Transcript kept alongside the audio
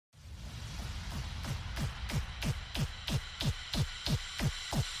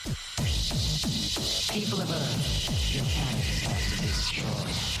People of Earth, your planet is about to be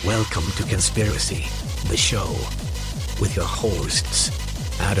destroyed. Welcome to Conspiracy, the show, with your hosts,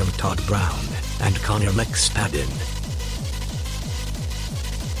 Adam Todd Brown and Connor McSpadden.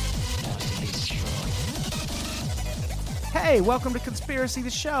 Hey, welcome to Conspiracy, the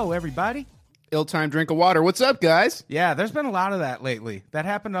show, everybody. Ill-timed drink of water. What's up, guys? Yeah, there's been a lot of that lately. That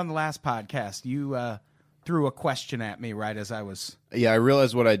happened on the last podcast. You threw a question at me right as I was... Yeah, I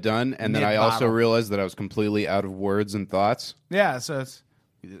realized what I'd done, and then I also Mid-bottle. realized that I was completely out of words and thoughts. Yeah, so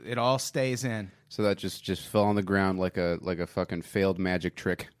it all stays in. So that just fell on the ground like a fucking failed magic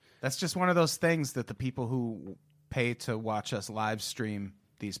trick. That's just one of those things that the people who pay to watch us live stream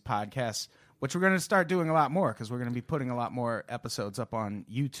these podcasts, which we're going to start doing a lot more because we're going to be putting a lot more episodes up on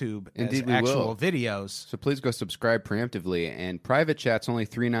YouTube Indeed, as we actual will. videos. So please go subscribe preemptively. And private chat's only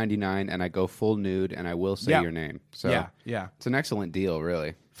 $3.99, and I go full nude, and I will say Yeah. your name. So Yeah. it's an excellent deal,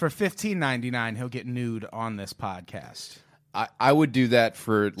 really. For $15.99, he'll get nude on this podcast. I would do that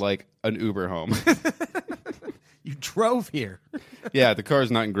for like an Uber home. You drove here. Yeah, the car's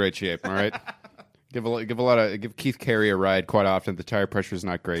not in great shape. All right. Give Keith Carey a ride quite often. The tire pressure's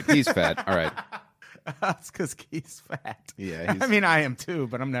not great. He's fat. All right. That's because Keith's fat. Yeah, I mean, I am too,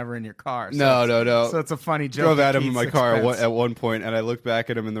 but I'm never in your car. So No. So it's a funny joke. Drove at at him in Keith's my car expense. at one point, and I looked back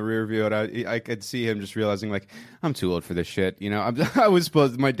at him in the rear view, and I could see him just realizing, like, I'm too old for this shit. You know, I was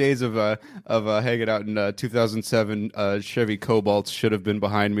supposed my days of hanging out in 2007 Chevy Cobalts should have been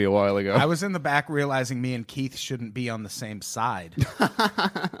behind me a while ago. I was in the back realizing me and Keith shouldn't be on the same side.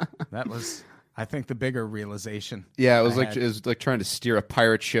 That was, I think, the bigger realization. Yeah, it I had. was like trying to steer a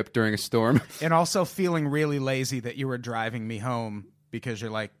pirate ship during a storm. And also feeling really lazy that you were driving me home because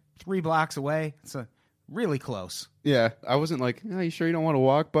you're like 3 blocks away. It's really close. Yeah, I wasn't like, oh, you sure you don't want to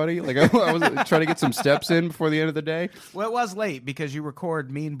walk, buddy? Like, I was trying to get some steps in before the end of the day. Well, it was late because you record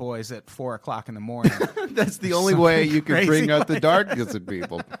Mean Boys at 4 o'clock in the morning. That's the only way you can crazy bring out the like darkness in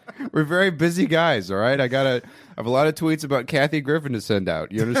people. We're very busy guys, all right? I have a lot of tweets about Kathy Griffin to send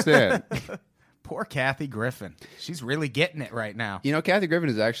out. You understand? Poor Kathy Griffin. She's really getting it right now. You know, Kathy Griffin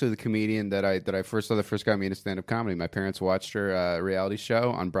is actually the comedian that I first saw that first got me into stand-up comedy. My parents watched her reality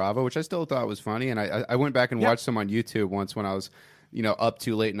show on Bravo, which I still thought was funny, and I went back and Yep. watched some on YouTube once when I was, up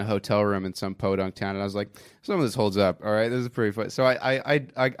too late in a hotel room in some podunk town, and I was like, some of this holds up. All right, this is pretty fun. So I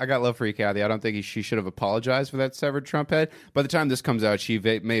got love for you, Kathy. I don't think she should have apologized for that severed Trump head. By the time this comes out, she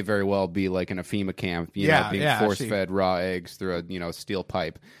may very well be like in a FEMA camp, being force-fed raw eggs through a steel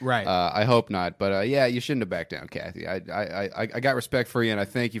pipe. Right. I hope not, but yeah, you shouldn't have backed down, Kathy. I got respect for you, and I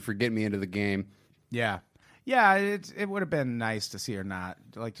thank you for getting me into the game. Yeah. Yeah, it would have been nice to see her not,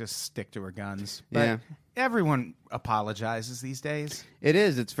 like, just stick to her guns. But Yeah. everyone apologizes these days. It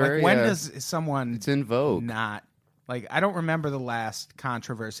is. It's very. Like, when does someone It's in vogue. not... Like, I don't remember the last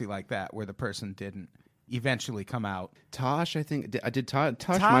controversy like that where the person didn't eventually come out. Tosh, I think.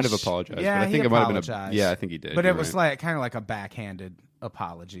 Tosh might have apologized. Yeah, but I think he it might have been apologized. yeah, I think he did. But You're it was right. like kind of like a backhanded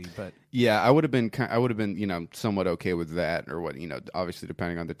apology. But Yeah, I would have been, somewhat okay with that, or what, obviously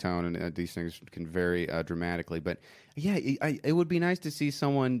depending on the tone, and these things can vary dramatically. But yeah, it would be nice to see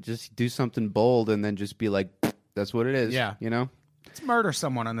someone just do something bold and then just be like, that's what it is. Yeah. let's murder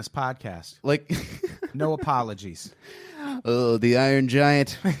someone on this podcast. Like, No apologies. oh, the Iron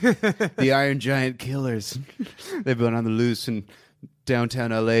Giant, the Iron Giant killers. They've been on the loose in downtown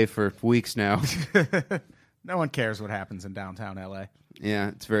LA for weeks now. No one cares what happens in downtown LA. Yeah,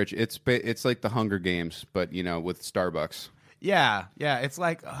 it's very. It's like the Hunger Games, but with Starbucks. Yeah. It's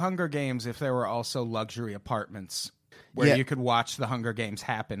like Hunger Games if there were also luxury apartments where Yeah. you could watch the Hunger Games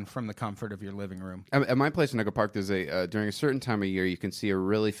happen from the comfort of your living room. At my place in Echo Park, there's during a certain time of year, you can see a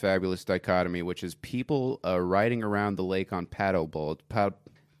really fabulous dichotomy, which is people riding around the lake on paddle boats.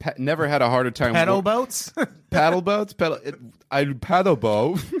 Never had a harder time. Pedal boats? Paddle boats. Paddle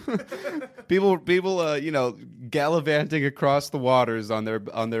boat. people, gallivanting across the waters on their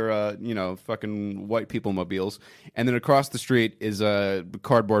fucking white people mobiles, and then across the street is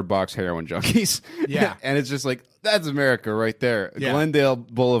cardboard box heroin junkies. Yeah. And it's just like, that's America right there. Yeah. Glendale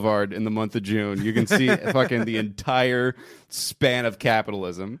Boulevard in the month of June. You can see fucking the entire span of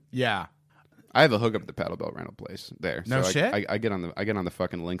capitalism. Yeah. I have a hookup at the paddle boat rental place there. No so shit? I get on the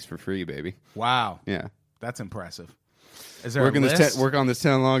fucking links for free, baby. Wow. Yeah. That's impressive. Is there Work a list? on this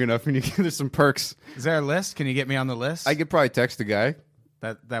town long enough, and there's some perks. Is there a list? Can you get me on the list? I could probably text a guy.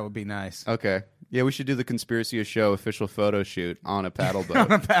 That would be nice. Okay. Yeah, we should do the Conspiracy Show official photo shoot on a paddle boat.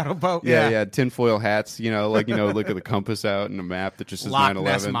 On a paddle boat? Yeah. Tinfoil hats, look at the compass out and a map that just says Loch 9/11.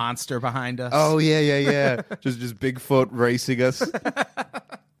 Ness Monster behind us. Oh, yeah. just Bigfoot racing us.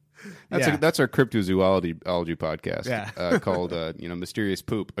 That's our cryptozoology podcast. Yeah. Called Mysterious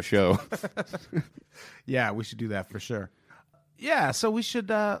Poop, a show. Yeah, we should do that for sure. Yeah, so we should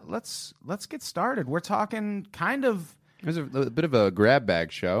let's get started. We're talking kind of There's a bit of a grab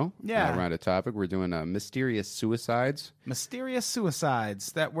bag show. Yeah. Around a topic. We're doing mysterious suicides. mysterious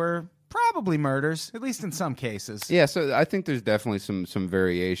suicides that were probably murders, at least in some cases. Yeah, so I think there's definitely some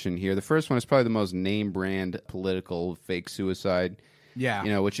variation here. The first one is probably the most name brand political fake suicide.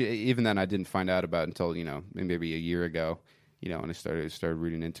 Yeah. Which even then I didn't find out about until maybe a year ago. When I started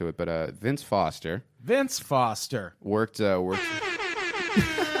reading into it. But Vince Foster worked.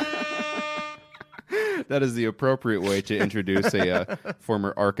 That is the appropriate way to introduce a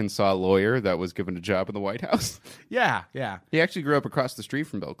former Arkansas lawyer that was given a job in the White House. Yeah. He actually grew up across the street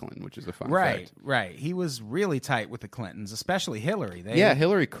from Bill Clinton, which is a fun fact. Right. He was really tight with the Clintons, especially Hillary.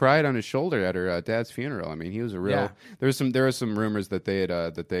 Hillary cried on his shoulder at her dad's funeral. I mean, he was a real. Yeah. There was some rumors that they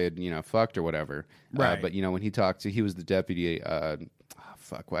had fucked or whatever. Right. But when he talked he was the deputy.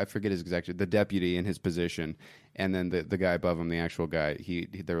 I forget his exact. The deputy in his position, and then the guy above him, the actual guy.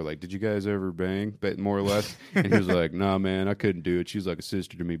 They were like, "Did you guys ever bang?" But more or less, and he was like, "Nah, man, I couldn't do it. She's like a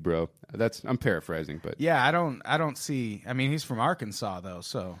sister to me, bro." I'm paraphrasing, but yeah, I don't see. I mean, he's from Arkansas though,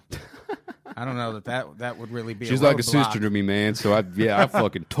 so I don't know that would really be. She's a like a roadblock. sister to me, man. So I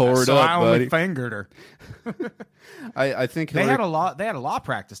fucking tore it So up, I only buddy. fingered her. I think They Hillary, had a law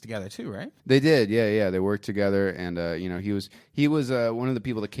practice together too, right? They did, yeah. They worked together, and he was one of the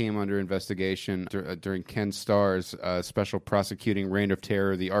people that came under investigation during Ken Starr's special prosecuting Reign of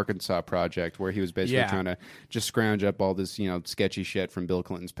Terror, the Arkansas Project, where he was basically trying to just scrounge up all this sketchy shit from Bill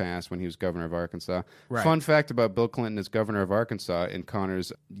Clinton's past when he was governor of Arkansas. Right. Fun fact about Bill Clinton as governor of Arkansas in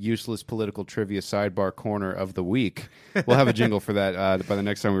Connor's useless political trivia sidebar corner of the week. We'll have a jingle for that by the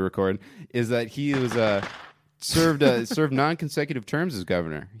next time we record. Is that he was served non-consecutive terms as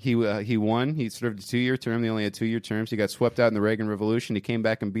governor. He won. He served a 2-year term. They only had 2-year terms. He got swept out in the Reagan Revolution. He came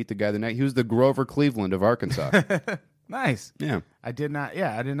back and beat the guy the night. He was the Grover Cleveland of Arkansas. Nice. Yeah. I did not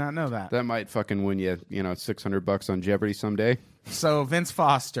know that. That might fucking win you, $600 on Jeopardy someday. So Vince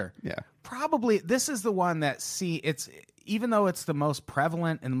Foster. Yeah. Probably this is the one that it's even though it's the most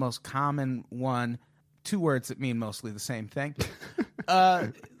prevalent and the most common one, two words that mean mostly the same thing.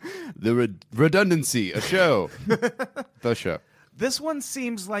 The redundancy, a show. The show. This one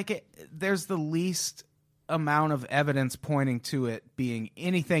seems like there's the least amount of evidence pointing to it being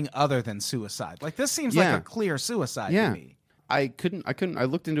anything other than suicide. Like this seems like a clear suicide to me. I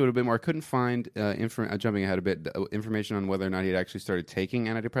looked into it a bit more. I couldn't find jumping ahead a bit, information on whether or not he had actually started taking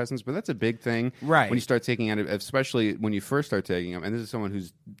antidepressants, but that's a big thing. Right. When you start taking especially when you first start taking them, and this is someone who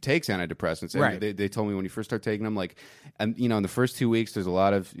takes antidepressants. And right. They told me when you first start taking them, in the first 2 weeks, there's a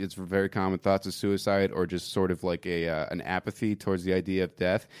lot of, it's very common thoughts of suicide or just sort of like an apathy towards the idea of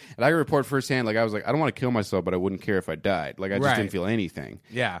death. And I can report firsthand, I was like, I don't want to kill myself, but I wouldn't care if I died. I just didn't feel anything.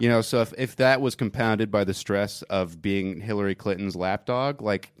 Yeah. So if that was compounded by the stress of being Hillary Clinton's lapdog,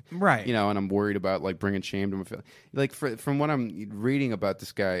 right, and I'm worried about bringing shame to my from what I'm reading about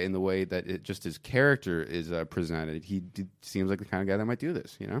this guy in the way that his character is presented, he seems like the kind of guy that might do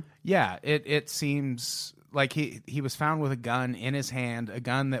this. Yeah, it seems like he was found with a gun in his hand, a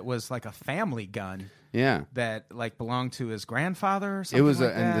gun that was like a family gun. Yeah, that belonged to his grandfather or something. It was,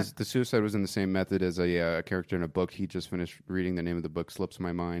 and the suicide was in the same method as a character in a book he just finished reading. The name of the book slips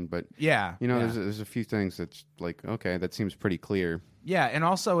my mind, but there's a few things that's okay, that seems pretty clear. Yeah, and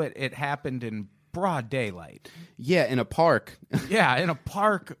also it happened in broad daylight. Yeah, in a park. Yeah, in a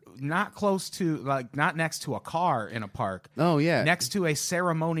park, not close to not next to a car in a park. Oh yeah, next to a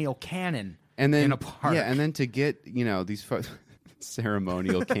ceremonial cannon. And then in a park. Yeah, and then to get these.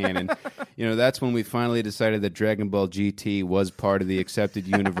 Ceremonial canon. That's when we finally decided that Dragon Ball GT was part of the accepted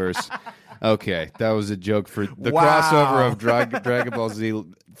universe. Okay, that was a joke for the crossover of Dragon Ball Z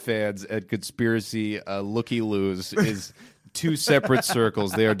fans and conspiracy looky-loos is two separate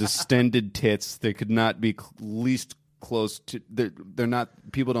circles. They are distended tits. They could not be least close to... They're not...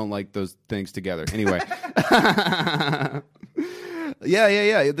 People don't like those things together. Anyway.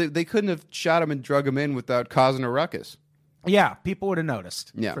 Yeah. They couldn't have shot him and drug him in without causing a ruckus. Yeah, people would have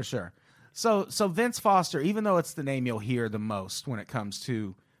noticed. Yeah, for sure. So Vince Foster, even though it's the name you'll hear the most when it comes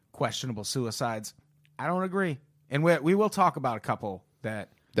to questionable suicides, I don't agree. And we will talk about a couple that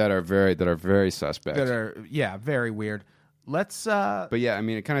are very suspect. That are very weird. Let's. But yeah, I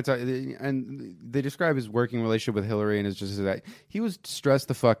mean, it kind of and they describe his working relationship with Hillary, and it's just that he was stressed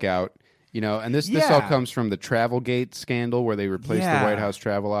the fuck out. And this all comes from the Travelgate scandal where they replaced the White House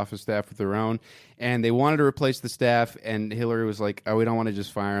travel office staff with their own. And they wanted to replace the staff, and Hillary was like, oh, we don't want to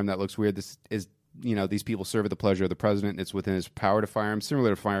just fire him. That looks weird. This is these people serve at the pleasure of the president. It's within his power to fire him, similar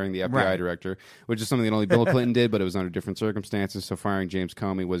to firing the FBI director, which is something that only Bill Clinton did, but it was under different circumstances. So firing James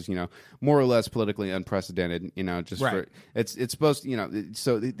Comey was, more or less politically unprecedented. For it's supposed to,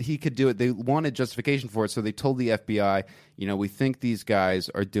 so he could do it. They wanted justification for it, so they told the FBI, we think these guys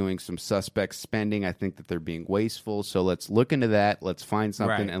are doing some suspect spending. I think that they're being wasteful. So let's look into that. Let's find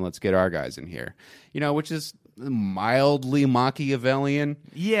something and let's get our guys in here. Which is mildly Machiavellian.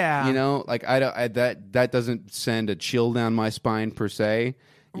 Yeah. That doesn't send a chill down my spine per se.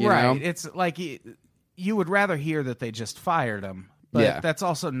 You know? It's like you would rather hear that they just fired him. But that's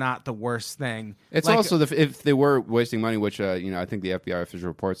also not the worst thing. It's also if they were wasting money, which I think the FBI official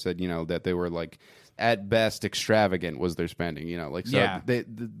report said, that they were at best extravagant was their spending. They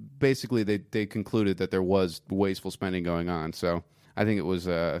basically they concluded that there was wasteful spending going on. So I think it was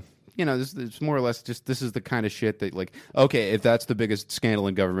it's more or less just this is the kind of shit that okay, if that's the biggest scandal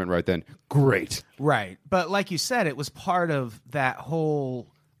in government right then, great. Right. But like you said, it was part of that whole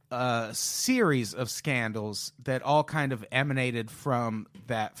series of scandals that all kind of emanated from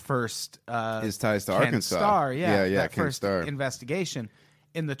that first his ties to Ken Arkansas. Starr, that Ken first Starr. investigation.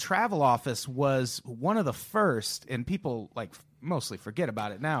 In the travel office was one of the first, and people mostly forget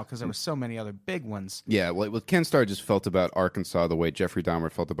about it now because there were so many other big ones. Yeah, well, Ken Starr just felt about Arkansas the way Jeffrey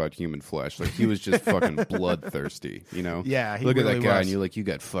Dahmer felt about human flesh. He was just fucking bloodthirsty, Yeah, he look at really that guy, was.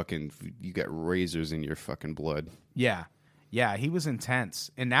 and you got razors in your fucking blood. Yeah, he was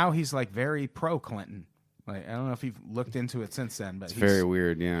intense, and now he's very pro Clinton. I don't know if you've looked into it since then, but It's very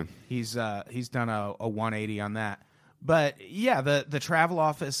weird. Yeah, he's done a 180 on that. But yeah, the travel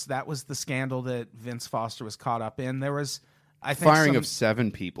office, that was the scandal that Vince Foster was caught up in. There was, I think, firing of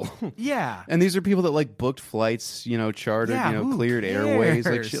 7 people. Yeah. And these are people that booked flights, chartered, cleared airways,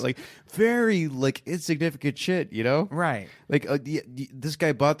 shit, very insignificant shit, Right. This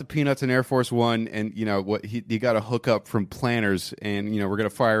guy bought the peanuts in Air Force One, and he got a hookup from planners, and we're gonna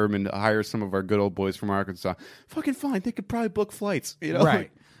fire him and hire some of our good old boys from Arkansas. Fucking fine, they could probably book flights,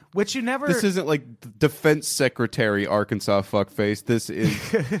 Right. Which you never. This isn't Defense Secretary Arkansas fuckface. This is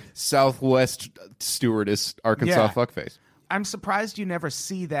Southwest Stewardess Arkansas fuckface. I'm surprised you never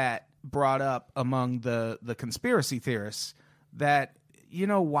see that brought up among the conspiracy theorists that,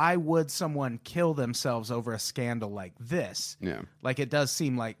 why would someone kill themselves over a scandal like this? Yeah. It does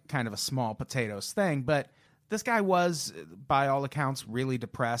seem like kind of a small potatoes thing, but this guy was, by all accounts, really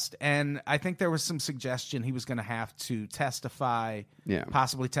depressed, and I think there was some suggestion he was going to have to testify,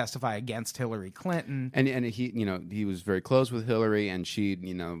 possibly testify against Hillary Clinton. And he, he was very close with Hillary, and she,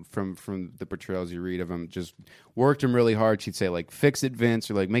 from the portrayals you read of him, just worked him really hard. She'd say "Fix it, Vince,"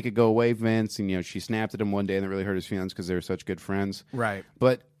 or "Make it go away, Vince," and she snapped at him one day, and that really hurt his feelings because they were such good friends. Right.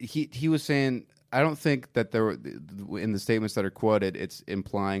 But he was saying, I don't think that there were, in the statements that are quoted, it's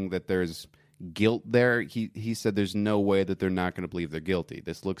implying that there's guilt there. He said there's no way that they're not going to believe they're guilty.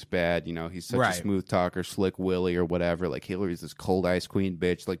 This looks bad. He's such a smooth talker, slick Willie or whatever. Hillary's this cold ice queen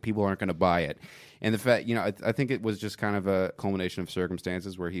bitch. People aren't going to buy it. And the fact, I think it was just kind of a culmination of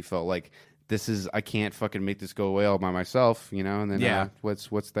circumstances where he felt like I can't fucking make this go away all by myself, and then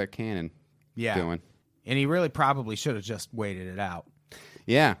what's that cannon doing? And he really probably should have just waited it out.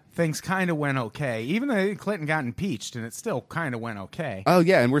 Yeah. Things kind of went okay. Even though Clinton got impeached, and it still kind of went okay. Oh,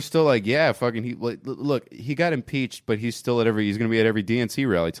 yeah, and we're still look, he got impeached, but he's still he's going to be at every DNC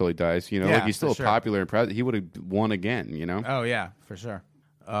rally till he dies, he's still popular and president. He would have won again, Oh, yeah, for sure.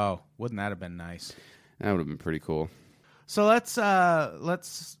 Oh, wouldn't that have been nice? That would have been pretty cool. So let's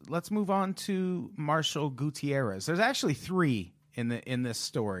move on to Marshal Gutierrez. There's actually 3 in this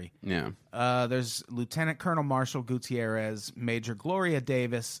story. Yeah. There's Lieutenant Colonel Marshal Gutierrez, Major Gloria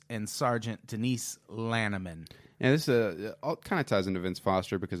Davis, and Sergeant Denise Lanneman. Yeah, this all kind of ties into Vince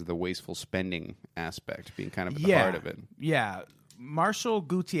Foster because of the wasteful spending aspect being kind of at the heart of it. Yeah. Marshal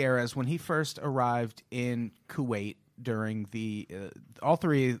Gutierrez, when he first arrived in Kuwait during all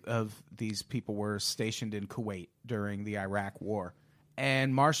 3 of these people were stationed in Kuwait during the Iraq War.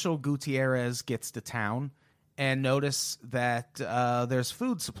 And Marshal Gutierrez gets to town and notice that there's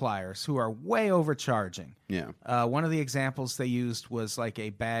food suppliers who are way overcharging. Yeah. One of the examples they used was a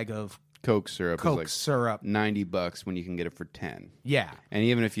bag of Coke syrup. Coke is syrup. $90 when you can get it for 10. Yeah. And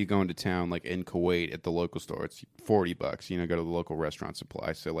even if you go into town, in Kuwait at the local store, it's $40. Go to the local restaurant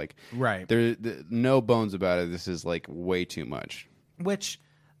supply. So right. There, no bones about it. This is way too much. Which,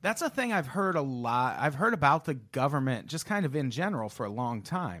 that's a thing I've heard a lot. I've heard about the government just kind of in general for a long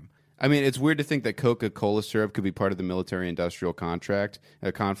time. I mean, it's weird to think that Coca-Cola syrup could be part of the military-industrial construct.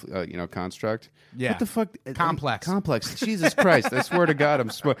 Yeah. What the fuck? Complex. Jesus Christ! I swear to God, I'm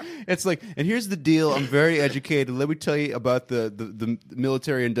smart. It's like, and here's the deal. I'm very educated. Let me tell you about the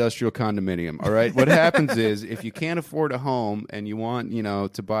military-industrial condominium. All right, what happens is if you can't afford a home and you want,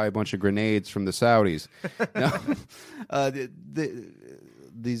 to buy a bunch of grenades from the Saudis,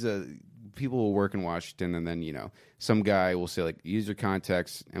 these people will work in Washington, and then some guy will say, like, use your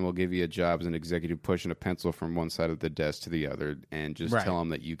contacts and we'll give you a job as an executive pushing a pencil from one side of the desk to the other, and just tell them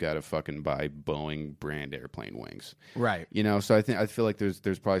that you got to fucking buy Boeing brand airplane wings. Right. So I feel like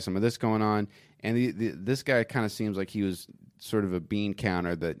there's probably some of this going on, and this guy kind of seems like he was sort of a bean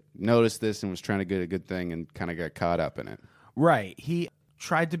counter that noticed this and was trying to get a good thing and kind of got caught up in it. Right. He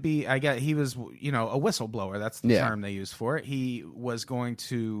tried to be, he was, a whistleblower. That's the term they use for it. He was going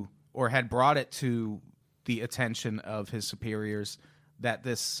to, or had brought it to the attention of his superiors that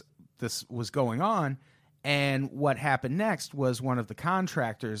this was going on. And what happened next was one of the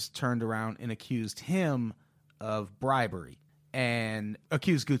contractors turned around and accused him of bribery and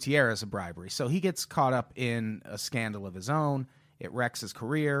accused Gutierrez of bribery. So he gets caught up in a scandal of his own. It wrecks his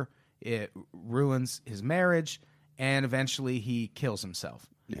career. It ruins his marriage. And eventually he kills himself.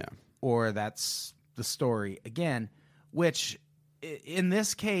 Yeah. Or that's the story again, which in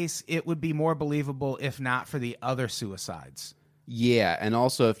this case, it would be more believable if not for the other suicides. Yeah, and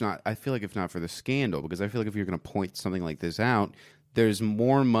also I feel like if not for the scandal, because I feel like if you're going to point something like this out, there's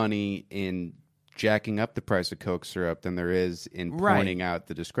more money in jacking up the price of Coke syrup than there is in pointing out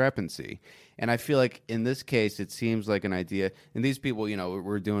the discrepancy. And I feel like in this case, it seems like an idea. And these people,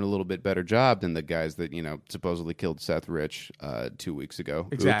 we're doing a little bit better job than the guys that, supposedly killed Seth Rich 2 weeks ago.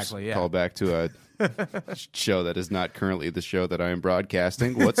 Exactly, yeah. Call back to a show that is not currently the show that I am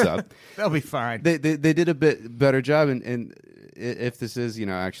broadcasting. What's up? They'll be fine. They did a bit better job. And if this is,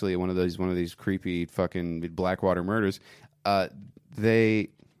 actually one of these creepy fucking Blackwater murders, oh, dude,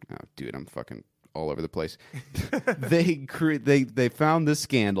 I'm fucking all over the place. They found this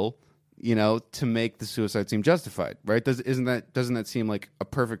scandal, to make the suicide seem justified, right? Doesn't that seem like a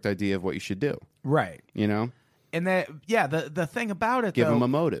perfect idea of what you should do? Right. And the thing about it, give him a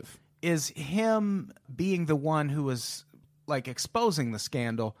motive, is him being the one who was like exposing the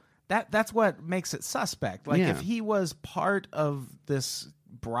scandal. That's what makes it suspect. Like if he was part of this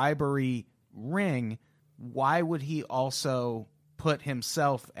bribery ring, why would he also put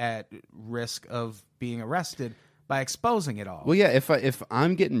himself at risk of being arrested by exposing it all? Well, yeah, if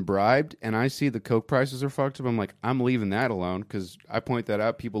I'm getting bribed and I see the Coke prices are fucked up, I'm like, I'm leaving that alone, because I point that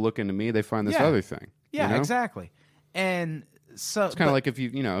out, people look into me, they find this other thing. Yeah, exactly. And so it's kind of like if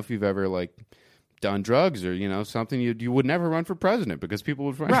you've ever like done drugs or something, you would never run for president because people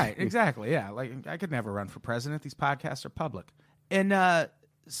would find right. Exactly. Yeah, like I could never run for president. These podcasts are public, and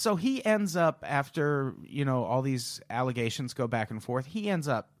so he ends up, after all these allegations go back and forth, he ends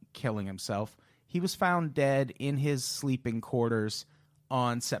up killing himself. He was found dead in his sleeping quarters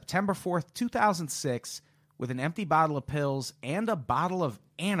on September 4th, 2006, with an empty bottle of pills and a bottle of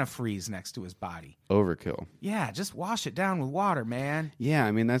antifreeze next to his body. Overkill. Yeah, just wash it down with water, man. Yeah,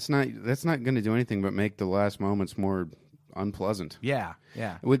 I mean that's not going to do anything but make the last moments more unpleasant. Yeah.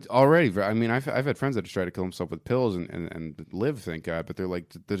 I've had friends that have tried to kill themselves with pills and live, thank God. But they're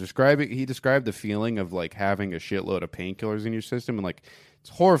like, he described the feeling of like having a shitload of painkillers in your system, and like it's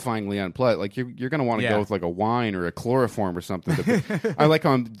horrifyingly unpleasant. Like you're gonna want to go with like a wine or a chloroform or something. I like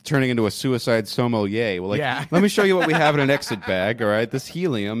how I'm turning into a suicide sommelier. Well, let me show you what we have in an exit bag. All right, this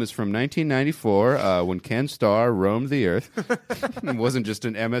helium is from 1994 when Ken Starr roamed the earth. It wasn't just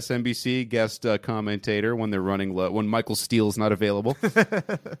an MSNBC guest commentator when they're running low, when Michael Steele's not available.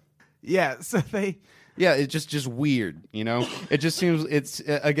 Yeah, so it's just weird, It just seems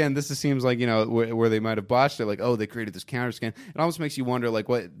seems like where they might have botched it. Like, oh, they created this counter scan. It almost makes you wonder, like,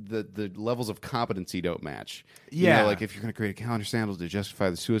 what the levels of competency don't match. Yeah, like if you're going to create a counter scandal to justify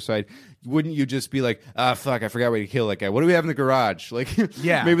the suicide, wouldn't you just be like, fuck, I forgot where to kill that guy. What do we have in the garage? Like,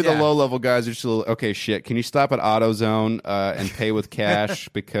 maybe the low level guys are just a little, okay, shit. Can you stop at AutoZone and pay with cash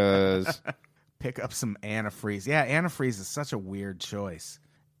because pick up some antifreeze? Yeah, antifreeze is such a weird choice.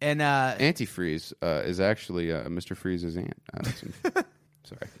 And antifreeze is actually Mr. Freeze's aunt.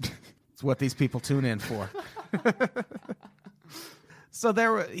 Sorry, it's what these people tune in for. So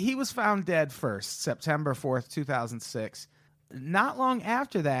he was found dead first, September 4th, 2006. Not long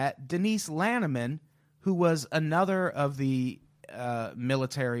after that, Denise Lanneman, who was another of the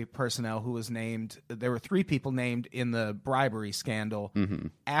military personnel who was named, there were 3 people named in the bribery scandal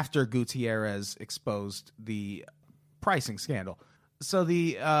after Gutierrez exposed the pricing scandal. So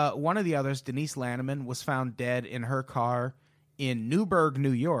the one of the others, Denise Lanneman, was found dead in her car in Newburgh,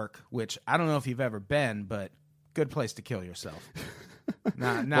 New York, which I don't know if you've ever been, but good place to kill yourself.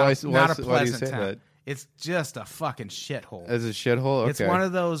 Not Why a do you pleasant say town. that? It's just a fucking shithole. As a shithole? Okay. It's one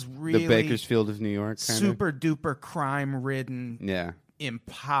of those really the Bakersfield of New York, kind super duper crime ridden, Yeah.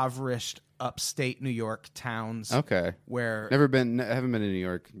 impoverished upstate New York towns. Okay. Where I haven't been to New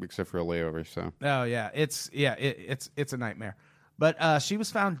York except for a layover, so. oh yeah, it's a nightmare. But she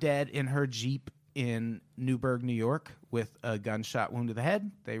was found dead in her Jeep in Newburgh, New York, with a gunshot wound to the head.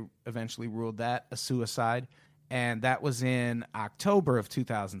 They eventually ruled that a suicide, and that was in October of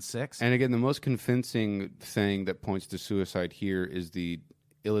 2006. And again, the most convincing thing that points to suicide here is the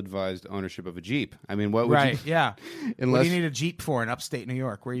ill-advised ownership of a Jeep. I mean, what would right? you... Yeah. What Unless... do you need a Jeep for in upstate New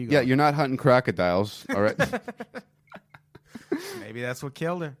York? Where are you going? Yeah, you're not hunting crocodiles, all right? Maybe that's what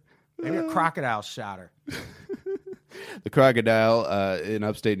killed her. Maybe a crocodile shot her. The crocodile in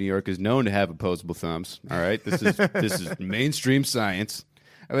upstate New York is known to have opposable thumbs. All right, this is mainstream science.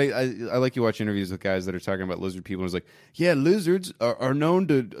 I like you watch interviews with guys that are talking about lizard people. And it's like, yeah, lizards are known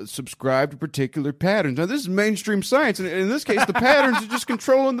to subscribe to particular patterns. Now this is mainstream science, and in this case, the patterns are just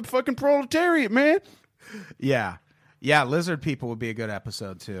controlling the fucking proletariat, man. Yeah. Yeah, lizard people would be a good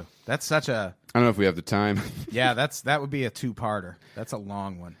episode too. That's such a I don't know if we have the time. yeah. That would be a two-parter. That's a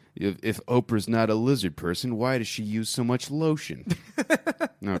long one. If Oprah's not a lizard person, why does she use so much lotion?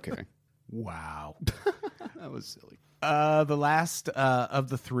 Okay, Wow. that was silly. The last of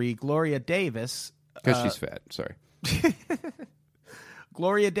the three, Gloria Davis. Because she's fat. Sorry.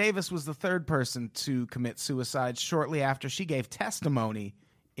 Gloria Davis was the third person to commit suicide shortly after she gave testimony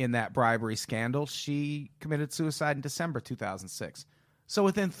in that bribery scandal. She committed suicide in December 2006. So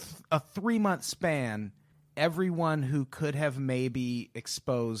within a 3-month span, everyone who could have maybe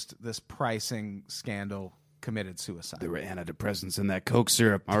exposed this pricing scandal committed suicide. There were antidepressants in that Coke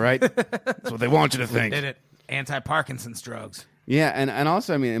syrup, all right? That's what they want you to think. Did it. Anti-Parkinson's drugs. Yeah, and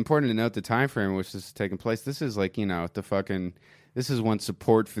also, I mean, important to note the time frame in which this is taking place. This is like, this is when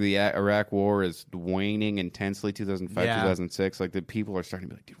support for the Iraq war is waning intensely, 2005, Yeah. 2006. Like, the people are starting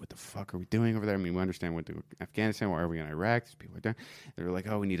to be like, dude, what the fuck are we doing over there? I mean, we understand what to Afghanistan, why are we in Iraq? These people are down. They're like,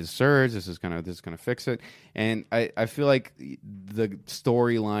 oh, we need a surge. This is gonna fix it. And I feel like the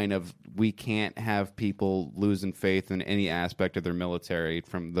storyline of we can't have people losing faith in any aspect of their military,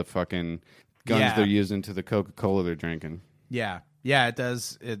 from the fucking guns they're using to the Coca-Cola they're drinking. Yeah. Yeah, it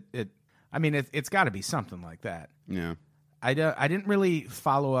does. I mean, it's got to be something like that. Yeah. I didn't really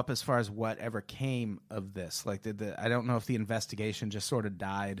follow up as far as whatever came of this. Like, I don't know if the investigation just sort of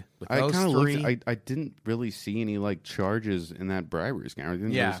died with those three. I didn't really see any like charges in that bribery scandal.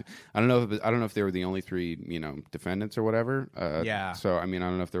 Yeah. I don't know if they were the only three defendants or whatever. Yeah. So I mean, I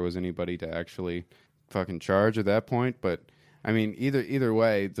don't know if there was anybody to actually fucking charge at that point. But I mean, either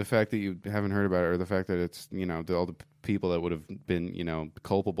way, the fact that you haven't heard about it, or the fact that it's all the people that would have been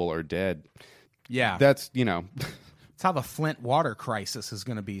culpable are dead. Yeah. That's It's how the Flint water crisis is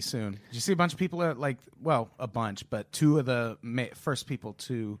going to be soon. Did you see a bunch of people a bunch, but two of the first people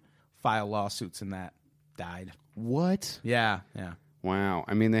to file lawsuits in that died. What? Yeah, yeah. Wow.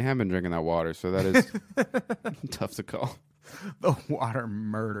 I mean, they have been drinking that water, so that is tough to call. The water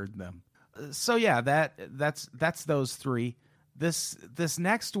murdered them. So yeah, that's those three. This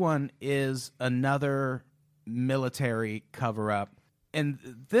next one is another military cover-up. And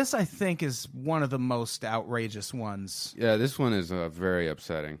this, I think, is one of the most outrageous ones. Yeah, this one is very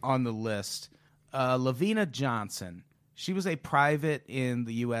upsetting. On the list. Lavina Johnson. She was a private in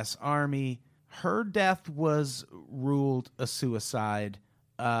the U.S. Army. Her death was ruled a suicide.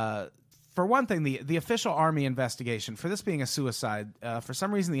 For one thing, the official Army investigation, for this being a suicide, for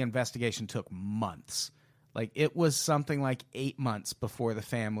some reason the investigation took months. Like, it was something like 8 months before the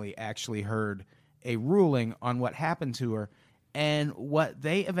family actually heard a ruling on what happened to her. And what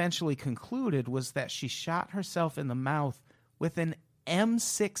they eventually concluded was that she shot herself in the mouth with an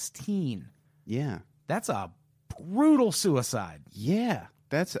M16. Yeah. That's a brutal suicide. Yeah.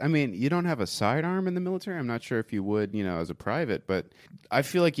 I mean, you don't have a sidearm in the military. I'm not sure if you would, as a private, but I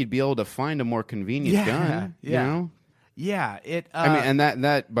feel like you'd be able to find a more convenient gun, Yeah, I mean, and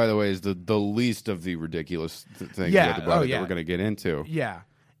that, by the way, is the least of the ridiculous things that we're going to get into. Yeah.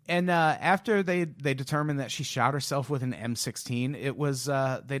 And after they determined that she shot herself with an M16, it was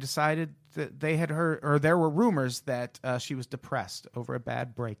they decided that they had heard, or there were rumors that she was depressed over a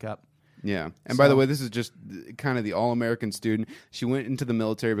bad breakup. Yeah. And by the way, this is just kind of the all-American student. She went into the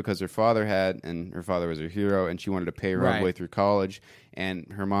military because her father and her father was her hero, and she wanted to pay her own way through college. And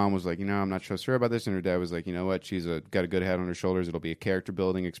her mom was like, I'm not so sure about this. And her dad was like, you know what? She's got a good head on her shoulders. It'll be a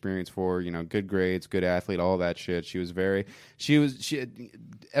character-building experience for her. Good grades, good athlete, all that shit.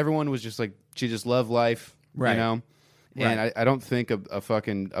 Everyone was just like, she just loved life, right. And Right. I don't think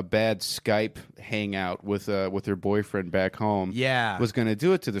a bad Skype hangout with her boyfriend back home Yeah. was going to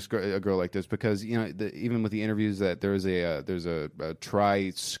do it to a girl like this, because even with the interviews that there's a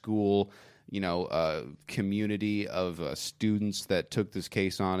tri-school community of students that took this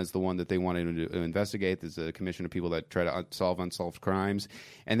case on as the one that they wanted to investigate. There's a commission of people that try to solve unsolved crimes,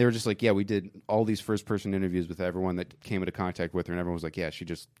 and they were just like, yeah, we did all these first-person interviews with everyone that came into contact with her, and everyone was like, yeah, she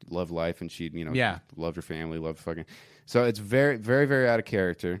just loved life, and she loved her family, loved fucking. So it's very, very, very out of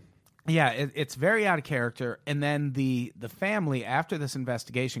character. Yeah, it's very out of character. And then the family, after this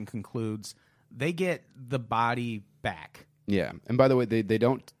investigation concludes, they get the body back. Yeah, and by the way, they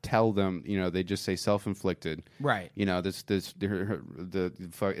don't tell them. They just say self-inflicted. Right. It's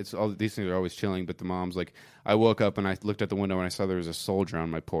all these things are always chilling. But the mom's like, I woke up and I looked at the window and I saw there was a soldier on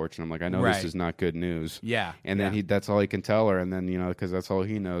my porch, and I'm like, I know Right. this is not good news. Yeah. And then that's all he can tell her, and then because that's all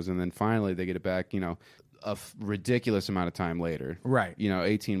he knows, and then finally they get it back. Ridiculous amount of time later. Right.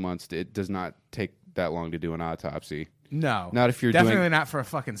 18 months. It does not take that long to do an autopsy. No. Not if you're definitely doing- not for a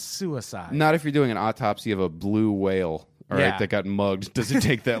fucking suicide. Not if you're doing an autopsy of a blue whale. All right, Yeah. that got mugged. Does it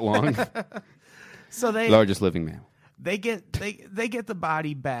take that long? So Largest living mammal. they get the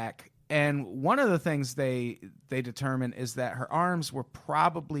body back, and one of the things they determine is that her arms were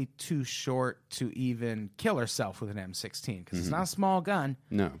probably too short to even kill herself with an M16, because it's not a small gun.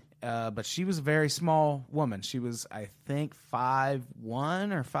 No. But she was a very small woman. She was, I think,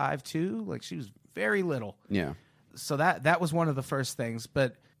 5'1" or 5'2". Like, she was very little. Yeah. So that was one of the first things.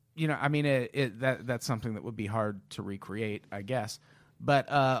 But that's something that would be hard to recreate, I guess. But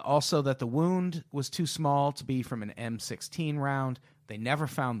also that the wound was too small to be from an M16 round. They never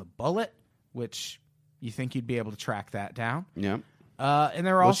found the bullet, which you think you'd be able to track that down. Yeah. And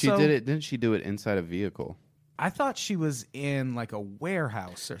there were Well, also, she did it. Didn't she do it inside a vehicle? I thought she was in like a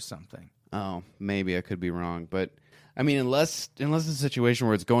warehouse or something. Oh, maybe I could be wrong, but I mean, unless it's a situation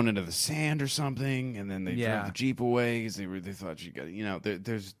where it's going into the sand or something, and then they drove the Jeep away because they thought she got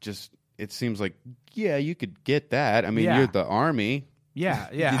there's just, it seems like, yeah, you could get that. I mean, Yeah. you're the Army. Yeah,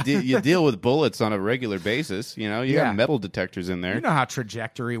 yeah. You deal with bullets on a regular basis. You Yeah. got metal detectors in there. You know how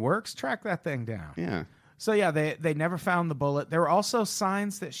trajectory works. Track that thing down. Yeah. So yeah, they never found the bullet. There were also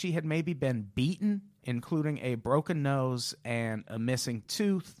signs that she had maybe been beaten, including a broken nose and a missing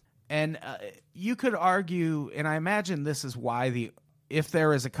tooth. And you could argue, and I imagine this is why if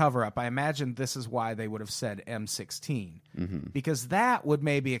there is a cover-up, I imagine this is why they would have said M16. Because that would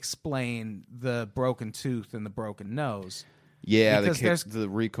maybe explain the broken tooth and the broken nose. Yeah, Because the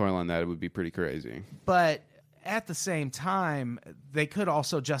recoil on that would be pretty crazy. But at the same time, they could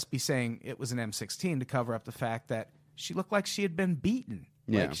also just be saying it was an M16 to cover up the fact that she looked like she had been beaten.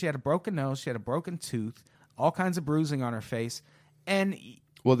 Yeah. Like, she had a broken nose, she had a broken tooth, all kinds of bruising on her face. And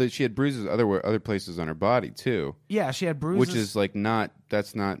Well, she had bruises other places on her body too, yeah, she had bruises. which is like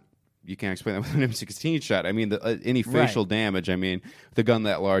that's not. You can't explain that with an M16 shot. I mean, any facial damage. I mean, the gun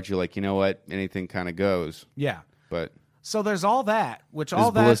that large, you're like, you know what? Anything kind of goes. Yeah. But So there's all that, which this all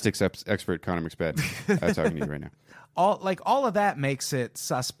is that ballistics expert Connor McSpadden. I'm talking to you right now. all of that makes it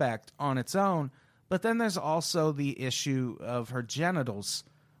suspect on its own. But then there's also the issue of her genitals,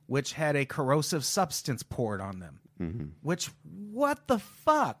 which had a corrosive substance poured on them. Which, what the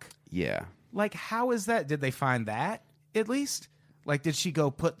fuck? Yeah. Like, how is that? Did they find that at least? Like, did she go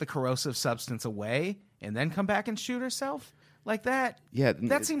put the corrosive substance away and then come back and shoot herself? Like that? Yeah,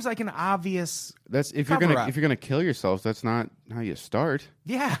 That seems like an obvious. That's if Cover you're up. gonna kill yourself. That's not how you start.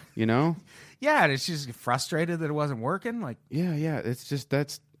 Yeah. You know. Yeah. And she's just frustrated that it wasn't working. Like, Yeah. It's just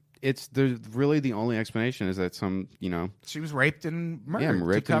there's really the only explanation is that some she was raped and murdered.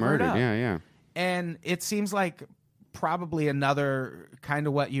 raped to and cover murdered. It up. Yeah. And it seems like probably another kind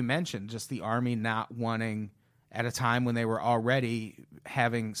of what you mentioned, just the Army not wanting, at a time when they were already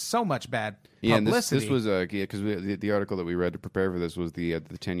having so much bad Yeah, and publicity. this was because the article that we read to prepare for this was the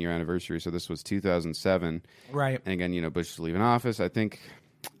 10-year anniversary. So this was 2007, right. and again, Bush is leaving office. I think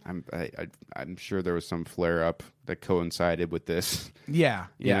I'm sure there was some flare up that coincided with this. Yeah.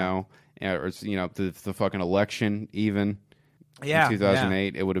 You know, or the fucking election even. Yeah. In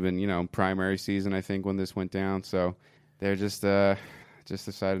 2008, it would have been primary season, I think, when this went down. So they're just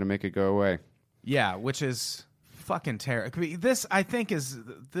decided to make it go away. Yeah, which is fucking terrible. This, I think, is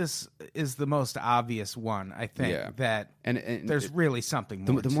the most obvious one. I think that and there's really something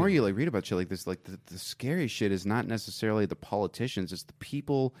more. The more you read about shit like this, like the scary shit is not necessarily the politicians; it's the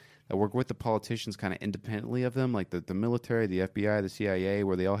people that work with the politicians, kind of independently of them, like the military, the FBI, the CIA,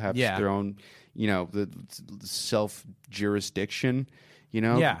 where they all have their own, the self jurisdiction.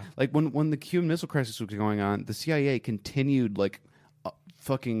 Yeah. Like when the Cuban Missile Crisis was going on, the CIA continued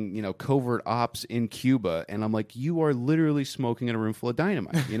fucking, covert ops in Cuba, and I'm like, you are literally smoking in a room full of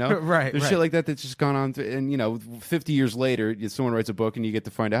dynamite, Right, There's right. shit like that that's just gone on, and 50 years later, someone writes a book and you get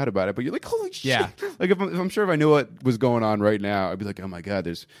to find out about it, but you're like, holy shit! Yeah. Like if I'm sure if I knew what was going on right now, I'd be like, oh my god,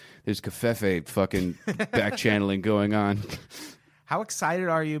 there's covfefe fucking back channeling going on. How excited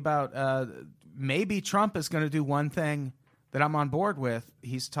are you about maybe Trump is going to do one thing that I'm on board with?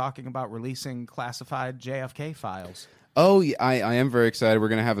 He's talking about releasing classified JFK files. Oh, yeah, I am very excited. We're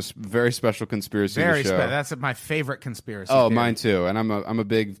going to have a very special conspiracy in the show. That's my favorite conspiracy. Oh, theory. mine too. And I'm a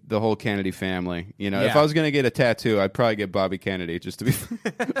big the whole Kennedy family. If Yeah. I was going to get a tattoo, I'd probably get Bobby Kennedy just to be.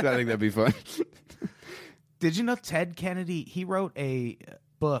 I think that'd be fun. Did you know Ted Kennedy? He wrote a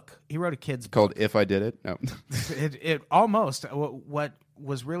book. He wrote a kid's book. Called If I Did It. No. It almost. What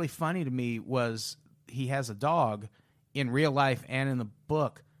was really funny to me was he has a dog in real life and in the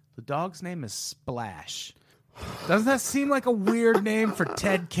book. The dog's name is Splash. Doesn't that seem like a weird name for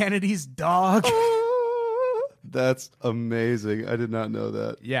Ted Kennedy's dog? That's amazing. I did not know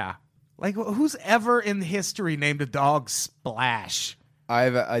that. Yeah. Like, who's ever in history named a dog Splash?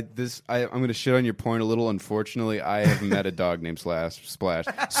 I'm going to shit on your point a little. Unfortunately, I have met a dog named Splash.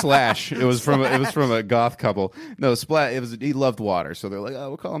 Slash. It was from a goth couple. No, Splash. He loved water, so they're like, oh,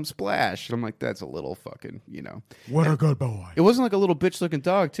 we'll call him Splash. And I'm like, that's a little fucking, What a good boy. It wasn't like a little bitch looking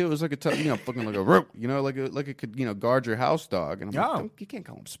dog too. It was like fucking like a rope, like it could guard your house dog. And I'm like, you can't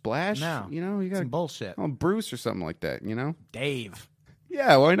call him Splash. No. You got Some bullshit. call him Bruce or something like that. Dave.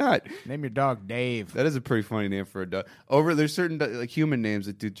 Yeah, why not? Name your dog Dave. That is a pretty funny name for a dog. There's certain like human names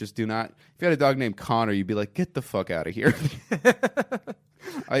that do not. If you had a dog named Connor, you'd be like, get the fuck out of here.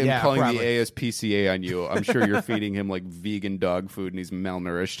 I am calling probably. the ASPCA on you. I'm sure you're feeding him like vegan dog food and he's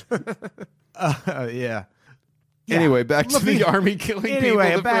malnourished. Yeah. Anyway, back to the Lavina- army killing Anyway,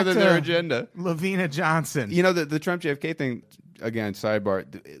 people to back further to their agenda. Lavina Johnson. The Trump JFK thing, again,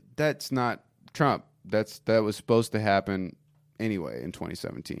 sidebar, that's not Trump. That was supposed to happen anyway in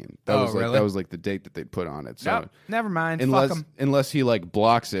 2017. That was like the date that they'd put on it. So Nope, never mind. Fuck 'em. unless he like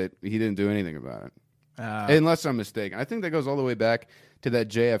blocks it, he didn't do anything about it. Unless I'm mistaken. I think that goes all the way back to that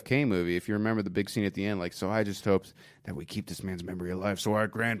JFK movie. If you remember the big scene at the end, like, so I just hoped that we keep this man's memory alive so our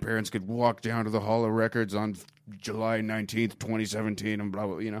grandparents could walk down to the Hall of Records on July 19th, 2017 and blah,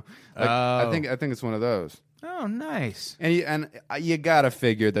 blah, I think it's one of those. Oh, nice. And you gotta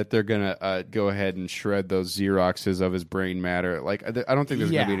figure that they're gonna go ahead and shred those Xeroxes of his brain matter. Like, I don't think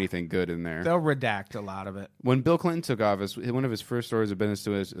there's gonna be anything good in there. They'll redact a lot of it. When Bill Clinton took office, one of his first orders of business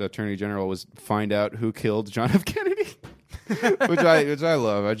to his attorney general was find out who killed John F. Kennedy, which I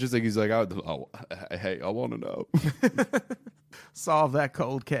love. I just think he's like, hey, I want to know. Solve that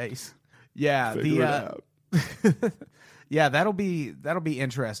cold case. Yeah, Figure it out. yeah, that'll be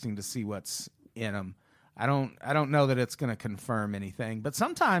interesting to see what's in them. I don't know that it's going to confirm anything, but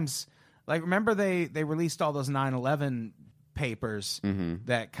sometimes, like, remember they released all those 9/11 papers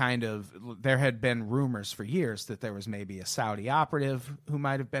that kind of, there had been rumors for years that there was maybe a Saudi operative who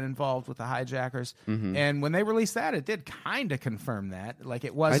might have been involved with the hijackers, and when they released that, it did kind of confirm that. Like,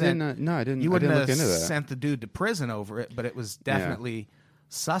 it wasn't. I didn't. You wouldn't I have didn't look into that. sent the dude to prison over it, but it was definitely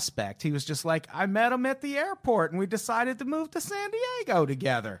suspect. He was just like, I met him at the airport and we decided to move to San Diego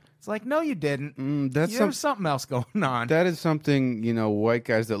together. It's like, no, you didn't. There's something else going on. That is something, white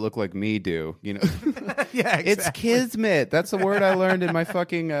guys that look like me do. yeah, exactly. It's kismet. That's the word I learned in my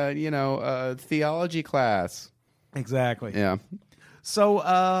fucking, theology class. Exactly. Yeah. So,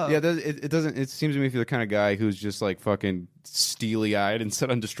 It doesn't. It seems to me if you're the kind of guy who's just like fucking steely eyed and set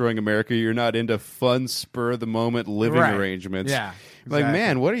on destroying America, you're not into fun, spur of the moment living Right. arrangements. Yeah, Like, exactly.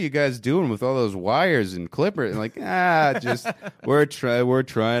 man, what are you guys doing with all those wires and clippers? And like, just we're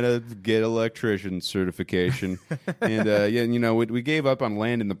trying to get electrician certification, and we gave up on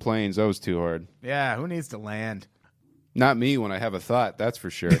land in the plains. That was too hard. yeah, who needs to land? Not me when I have a thought. That's for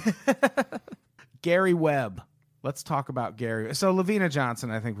sure. Gary Webb. Let's talk about Gary. So, Lavina Johnson,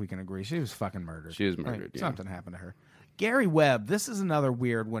 I think we can agree. She was fucking murdered. She was murdered, yeah. Something happened to her. Gary Webb, this is another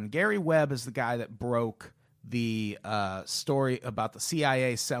weird one. Gary Webb is the guy that broke the story about the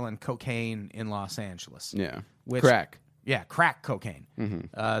CIA selling cocaine in Los Angeles. Yeah, Which- crack. Yeah, crack cocaine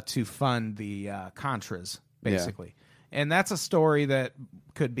to fund the Contras, basically. And that's a story that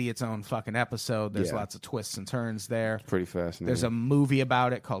could be its own fucking episode. There's Yeah. lots of twists and turns there. Pretty fascinating. There's a movie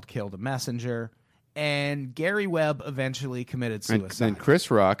about it called Kill the Messenger. And Gary Webb eventually committed suicide. and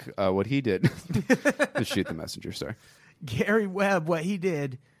Chris Rock, what he did, to shoot the messenger. Sorry. Gary Webb, what he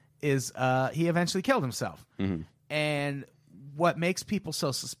did is he eventually killed himself. And what makes people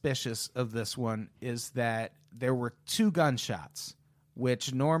so suspicious of this one is that there were 2 gunshots,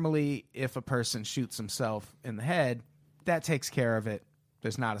 which normally if a person shoots himself in the head, that takes care of it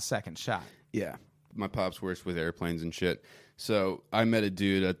there's not a second shot. Yeah, my pops works with airplanes and shit. So I met a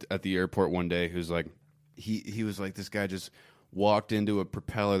dude at the airport one day who's like, he was like, this guy just walked into a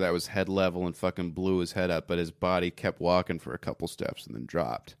propeller that was head level and fucking blew his head up, but his body kept walking for a couple steps and then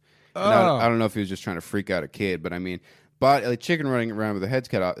dropped. And I don't know if he was just trying to freak out a kid, but I mean, like chicken running around with their heads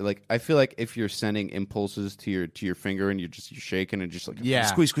cut off. Like I feel like if you're sending impulses to your finger and you're shaking and just like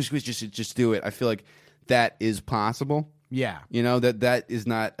squeeze, just do it. I feel like that is possible. Yeah. You know, that is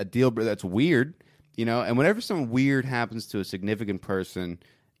not a deal, but that's weird. You know, and whenever something weird happens to a significant person,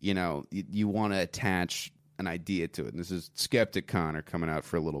 you know, you want to attach an idea to it. And this is Skeptic Connor coming out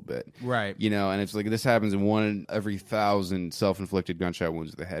for a little bit. Right. You know, and it's like this happens in 1 in every 1,000 self-inflicted gunshot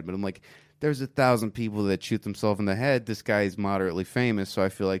wounds to the head. But I'm like, there's 1,000 people that shoot themselves in the head. This guy is moderately famous, so I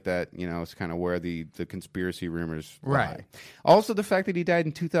feel like that, you know, is kind of where the conspiracy rumors lie. Right. Also, the fact that he died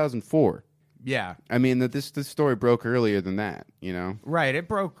in 2004. Yeah. I mean, that this story broke earlier than that, you know? Right. It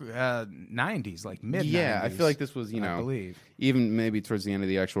broke 90s, like mid-90s. Yeah, I feel like this was, you know, I believe. Even maybe towards the end of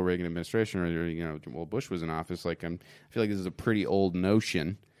the actual Reagan administration, or, you know, while Bush was in office, like I feel like this is a pretty old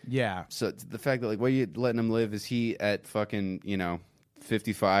notion. Yeah. So the fact that, like, why are you letting him live? Is he at fucking, you know,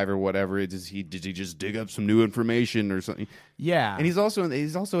 55 or whatever? Did he just dig up some new information or something? Yeah. And he's also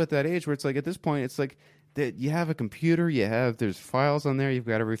at that age where it's like, at this point, it's like that you have a computer, there's files on there, you've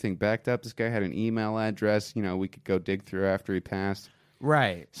got everything backed up. This guy had an email address, you know, we could go dig through after he passed.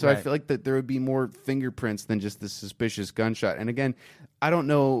 Right. So I feel like that there would be more fingerprints than just the suspicious gunshot. And again, I don't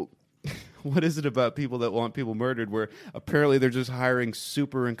know what is it about people that want people murdered where apparently they're just hiring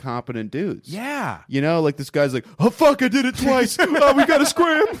super incompetent dudes. Yeah. You know, like this guy's like, oh, fuck, I did it twice. Oh, we got to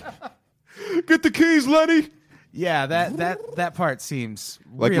scram. Get the keys, Lenny. Yeah, that part seems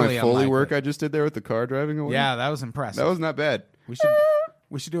like really my Foley unlikely. work I just did there with the car driving away. Yeah, that was impressive. That was not bad.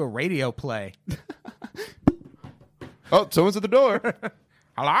 We should do a radio play. Oh, someone's at the door.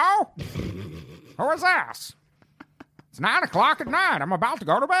 Hello? Who is this? It's 9 o'clock at night. I'm about to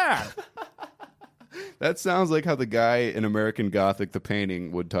go to bed. That sounds like how the guy in American Gothic, the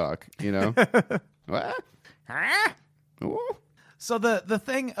painting, would talk, you know? What? Huh? Ooh. So the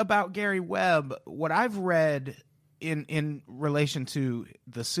thing about Gary Webb, what I've read in relation to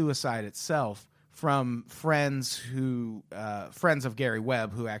the suicide itself from friends of Gary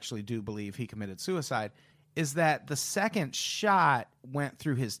Webb who actually do believe he committed suicide, is that the second shot went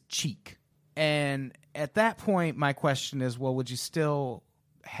through his cheek. And at that point, my question is, well, would you still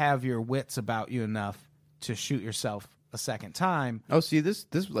have your wits about you enough to shoot yourself a second time? Oh, see, this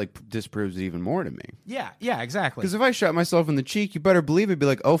like disproves it even more to me. Yeah, exactly. Because if I shot myself in the cheek, you better believe it'd be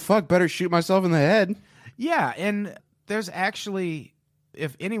like, oh, fuck, better shoot myself in the head. Yeah, and there's actually,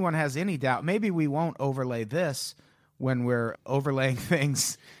 if anyone has any doubt, maybe we won't overlay this when we're overlaying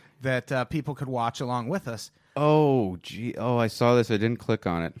things that people could watch along with us. Oh, gee. Oh, I saw this. I didn't click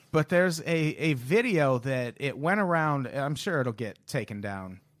on it. But there's a video that it went around. I'm sure it'll get taken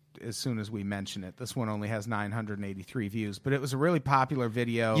down as soon as we mention it. This one only has 983 views, but it was a really popular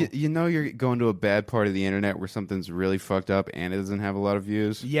video. You know you're going to a bad part of the internet where something's really fucked up and it doesn't have a lot of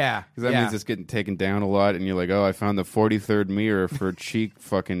views? Yeah. Because that means it's getting taken down a lot, and you're like, oh, I found the 43rd mirror for cheek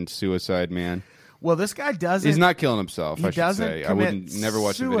fucking suicide, man. Well, this guy doesn't... He's not killing himself, he I should doesn't say. I commit wouldn't never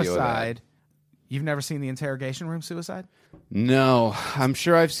watch a video of that. suicide. You've never seen the interrogation room suicide? No, I'm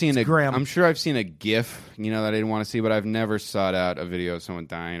sure I've seen grim. I'm sure I've seen a GIF, you know, that I didn't want to see, but I've never sought out a video of someone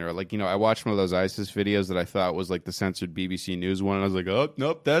dying, or like, you know, I watched one of those ISIS videos that I thought was like the censored BBC News one, and I was like, oh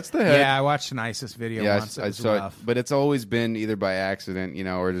nope, that's the head. Yeah, I watched an ISIS video once. It was saw rough. it, but it's always been either by accident, you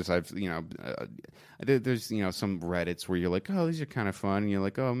know, or just I've, you know, there's, you know, some Reddits where you're like, oh, these are kind of fun, and you're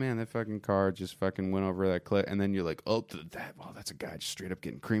like, oh man, that fucking car just fucking went over that cliff, and then you're like, oh, that's a guy just straight up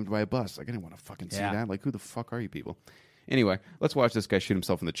getting creamed by a bus. Like, I didn't want to fucking see that. Like, who the fuck are you people? Anyway, let's watch this guy shoot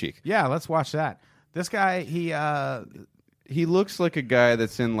himself in the cheek. Yeah, let's watch that. This guy, he looks like a guy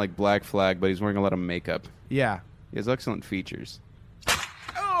that's in like Black Flag, but he's wearing a lot of makeup. Yeah. He has excellent features.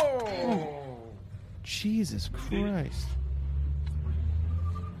 Oh, Jesus Christ!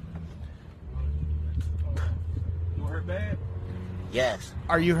 You hurt bad? Yes.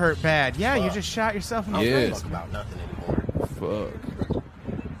 Are you hurt bad? Yeah, you just shot yourself in the Yeah. face. Talk about nothing anymore. Fuck.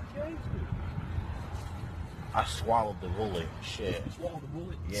 I swallowed the bullet. Shit. Swallowed the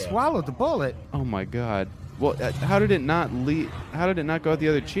bullet? Yeah. Swallowed the bullet. Oh my God! Well, how did it not leak? How did it not go out the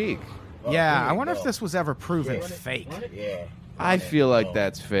other cheek? Yeah, I wonder if this was ever proven fake. Yeah. I feel like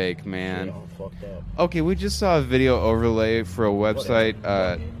that's fake, man. I'm fucked up. Okay, we just saw a video overlay for a website,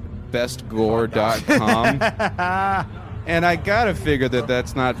 bestgore.com. And I gotta figure that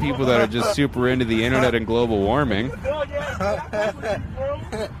that's not people that are just super into the internet and global warming.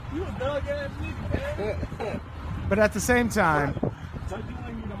 But at the same time,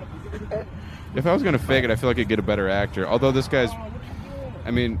 If I was going to fake it, I feel like I'd get a better actor. Although this guy's,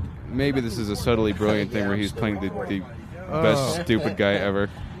 I mean, maybe this is a subtly brilliant thing where he's playing the best stupid guy ever.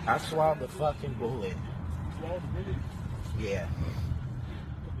 I swallowed the fucking bullet. Yeah.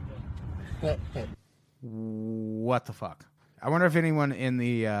 What the fuck? I wonder if anyone in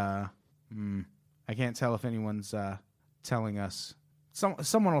the I can't tell if anyone's telling us.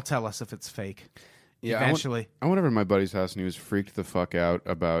 Someone will tell us if it's fake. Yeah, Eventually. I went over to my buddy's house and he was freaked the fuck out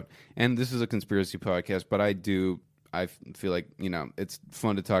about, and this is a conspiracy podcast, but I feel like, it's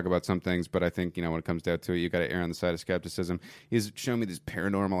fun to talk about some things, but I think, when it comes down to it, you got to err on the side of skepticism. He's showing me these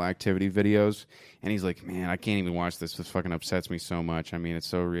paranormal activity videos, and he's like, man, I can't even watch this. This fucking upsets me so much. I mean, it's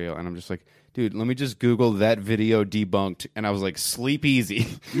so real. And I'm just like, dude, let me just Google that video debunked. And I was like, sleep easy.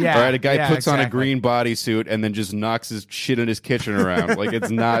 Yeah. All right, a guy puts on a exactly. green bodysuit and then just knocks his shit in his kitchen around. Like, it's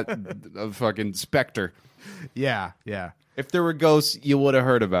not a fucking specter. Yeah. If there were ghosts, you would have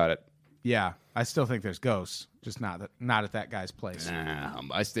heard about it. Yeah. I still think there's ghosts, just not at that guy's place. Nah,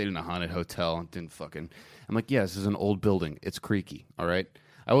 I stayed in a haunted hotel. I'm like, yeah, this is an old building. It's creaky, all right?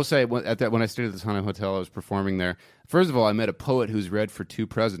 I will say, when I stayed at this haunted hotel, I was performing there. First of all, I met a poet who's read for 2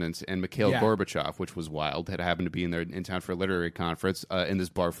 presidents and Mikhail Gorbachev, which was wild. Had happened to be in town for a literary conference in this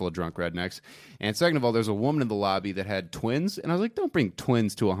bar full of drunk rednecks. And second of all, there's a woman in the lobby that had twins. And I was like, don't bring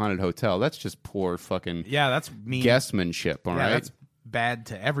twins to a haunted hotel. That's just poor fucking that's mean. guestmanship, all right? That's bad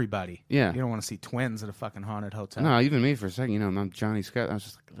to everybody. Yeah. You don't want to see twins at a fucking haunted hotel. No, even me for a second. I'm Johnny Scott. I was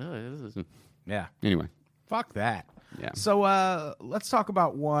just like, ugh, this isn't... Yeah. Anyway. Fuck that. Yeah. So let's talk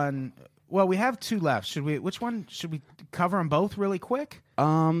about one. Well, we have 2 left. Which one should we cover them both really quick?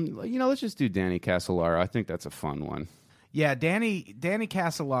 Let's just do Danny Casolaro. I think that's a fun one. Yeah, Danny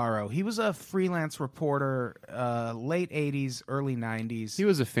Casolaro. He was a freelance reporter, late 80s, early 90s. He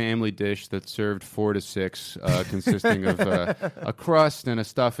was a family dish that served 4 to 6, consisting of a crust and a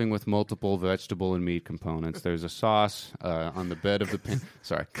stuffing with multiple vegetable and meat components. There's a sauce on the bed of the pan.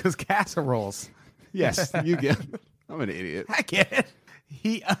 Sorry. Because casseroles. Yes, you get it. I'm an idiot. I get it.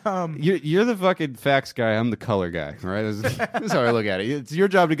 You're the fucking facts guy. I'm the color guy. All right, this is how I look at it. It's your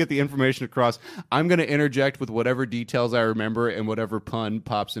job to get the information across. I'm going to interject with whatever details I remember and whatever pun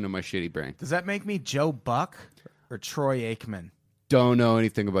pops into my shitty brain. Does that make me Joe Buck or Troy Aikman? Don't know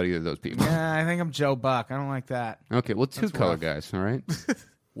anything about either of those people. Yeah, I think I'm Joe Buck. I don't like that. Okay, well, 2 color rough. guys. All right.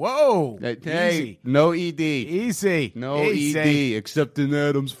 Whoa. Hey, Easy. no ED. Easy. No Easy. ED, except in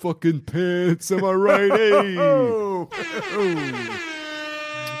Adam's fucking pants. Am I right? Hey. Oh.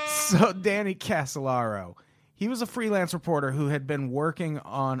 So Danny Casolaro, he was a freelance reporter who had been working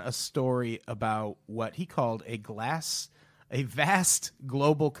on a story about what he called a vast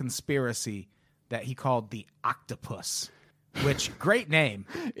global conspiracy that he called the Octopus, which, great name.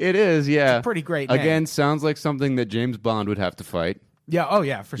 It is, yeah. It's a pretty great name. Again, sounds like something that James Bond would have to fight. Yeah, oh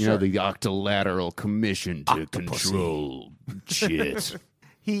yeah, for sure. The Octolateral Commission to control shit.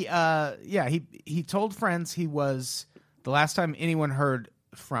 He told friends he was, the last time anyone heard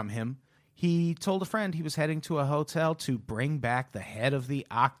from him, he told a friend he was heading to a hotel to bring back the head of the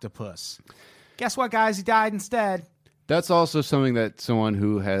octopus. Guess what, guys? He died instead. That's also something that someone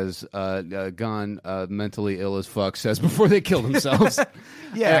who has gone mentally ill as fuck says before they kill themselves.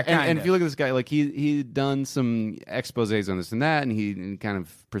 Yeah, and if you look at this guy, like he'd done some exposés on this and that, and he kind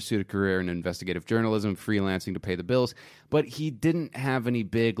of pursued a career in investigative journalism, freelancing to pay the bills. But he didn't have any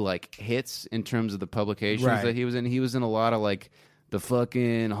big like hits in terms of the publications that he was in. He was in a lot of like the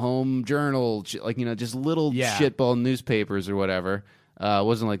fucking Home Journal, like just little shitball newspapers or whatever.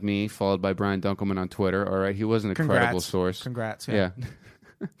 Wasn't like me, followed by Brian Dunkelman on Twitter. All right, he wasn't a credible source. Congrats. Yeah.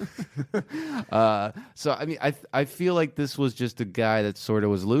 So I mean, I feel like this was just a guy that sort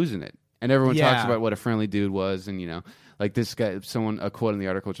of was losing it, and everyone talks about what a friendly dude was, and like this guy. A quote in the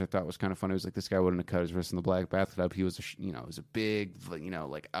article which I thought was kind of funny was like, this guy wouldn't have cut his wrist in the black bathtub. He was was a big,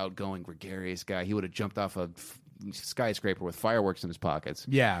 like outgoing, gregarious guy. He would have jumped off a skyscraper with fireworks in his pockets.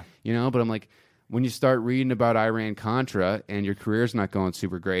 Yeah. But I'm like, when you start reading about Iran-Contra and your career's not going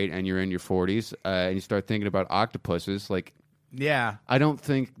super great and you're in your 40s and you start thinking about octopuses, like, yeah, I don't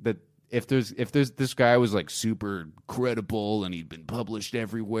think that if there's this guy was like super credible and he'd been published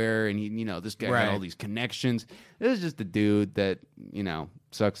everywhere and he this guy had all these connections. This is just a dude that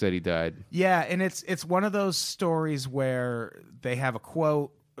sucks that he died. Yeah, and it's one of those stories where they have a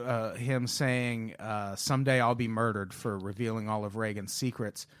quote, him saying, "Someday I'll be murdered for revealing all of Reagan's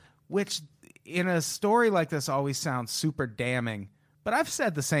secrets," which in a story like this always sounds super damning. But I've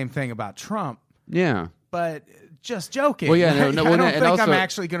said the same thing about Trump. Yeah. But just joking. Well, yeah, Like, no, I don't and think also- I'm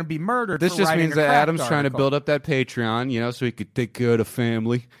actually going to be murdered. This for just writing means a that Cracked Adam's trying to article. build up that Patreon, so he could take care of the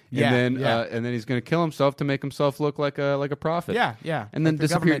family, Yeah, and then yeah. and then he's going to kill himself to make himself look like a prophet. Yeah, yeah. And then Like the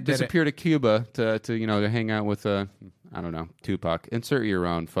government did it. disappear to Cuba to hang out with I don't know, Tupac. Insert your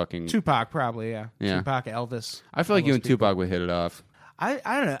own fucking. Tupac, probably, yeah. Yeah. Tupac, Elvis. I feel like all you those and people. Tupac would hit it off. I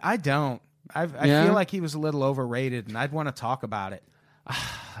don't know. I don't. I Yeah? feel like he was a little overrated, and I'd want to talk about it.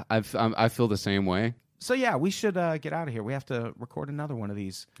 I feel the same way. So yeah, we should get out of here. We have to record another one of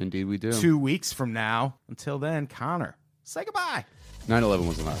these Indeed, we do. 2 weeks from now. Until then, Connor, say goodbye. 9/11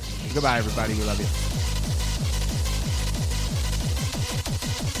 was an us. Goodbye, everybody. We love you.